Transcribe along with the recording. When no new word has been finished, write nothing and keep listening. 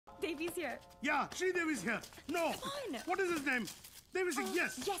Devi's here. Yeah, Devi's here. No. Come on. What is his name? Devi Singh.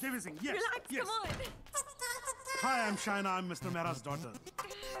 Yes. Devi Singh. Yes. Relax. Yes. Come on. Hi, I'm Shaina. I'm Mr. Mehra's daughter.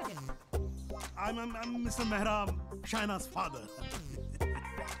 I'm Mr. Mehra, Shaina's father.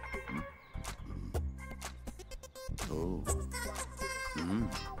 Oh.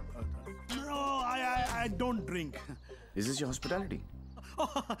 No, I don't drink. Is this your hospitality?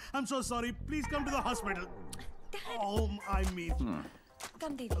 Oh, I'm so sorry. Please come to the hospital. Dad. Oh, I mean.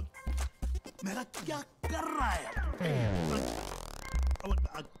 Come, Devi. मेरा क्या कर रहा है?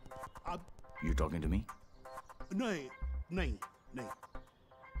 You talking to me? नहीं, नहीं, नहीं.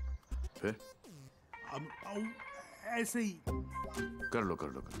 फिर? ऐसे ही. कर लो.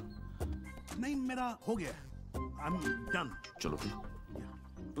 नहीं, मेरा हो गया. I'm done. चलो फिर.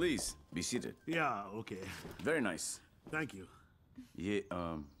 Please be seated. Yeah, okay. Very nice. Thank you. ये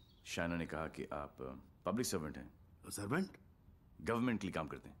शाइना ने कहा कि आप पब्लिक सर्वेंट हैं. Servant? गवर्नमेंट के लिए काम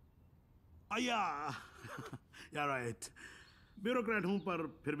करते हैं. Yeah, yeah, right. ब्यूरोक्रेट हूँ पर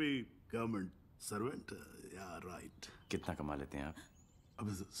फिर भी गवर्नमेंट सर्वेंट. Yeah, right. कितना कमा लेते हैं आप? अब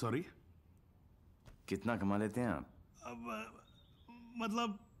सॉरी? कितना कमा लेते हैं आप? अब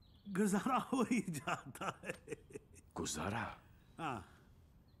मतलब गुजारा हो ही जाता है. गुजारा? हाँ.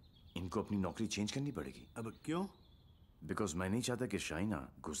 इनको अपनी नौकरी चेंज करनी पड़ेगी. अब क्यों? बिकॉज मैं नहीं चाहता कि शाइना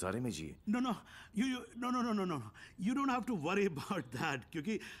गुजारे में जिए. No, you don't have to worry about that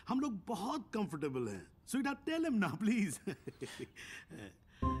क्योंकि हम लोग बहुत comfortable हैं. Sweetheart, tell him now, please.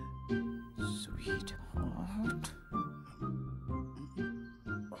 Sweetheart,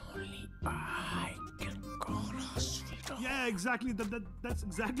 only I can call her sweetheart. Yeah, exactly. That's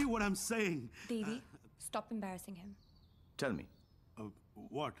exactly what I'm saying. Devi, stop embarrassing him. Tell me.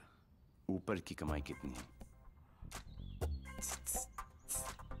 What? ऊपर की कमाई कितनी है?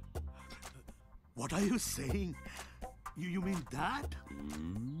 What are you saying? You mean that?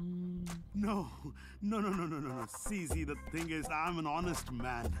 No. See, the thing is, I'm an honest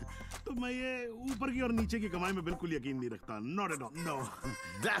man. तो मैं ये ऊपर की और नीचे की कमाई में बिल्कुल यकीन नहीं रखता. Not at all. No.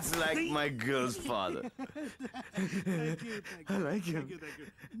 That's like my girl's father. Thank you. I like him. Thank you.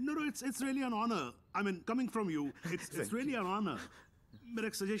 No, it's really an honor. I mean, coming from you, it's really an honor. मेरा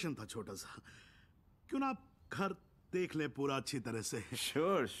एक सजेशन था छोटा सा. क्यों ना आप घर देख ले पूरा अच्छी तरह से.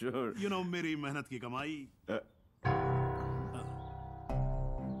 Sure. You know, मेरी मेहनत की कमाई.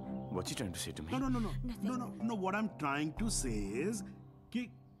 What's he trying to say to me? No. What I'm trying to say is कि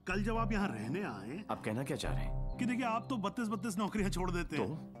कल जब आप यहाँ रहने आए. आप कहना क्या चाह रहे हैं? कि देखिए आप तो 32 नौकरियां छोड़ देते हैं.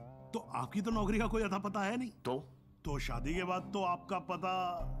 तो आपकी तो नौकरी का कोई अता पता है नहीं. तो शादी के बाद तो आपका पता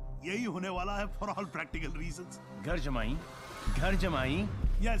यही होने वाला है for all practical reasons. घर जमाई.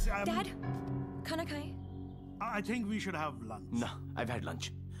 Yes, Dad, खाना खाएं? I think we should have lunch. No, I've had lunch.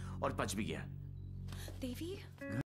 और पच भी गया. Devi?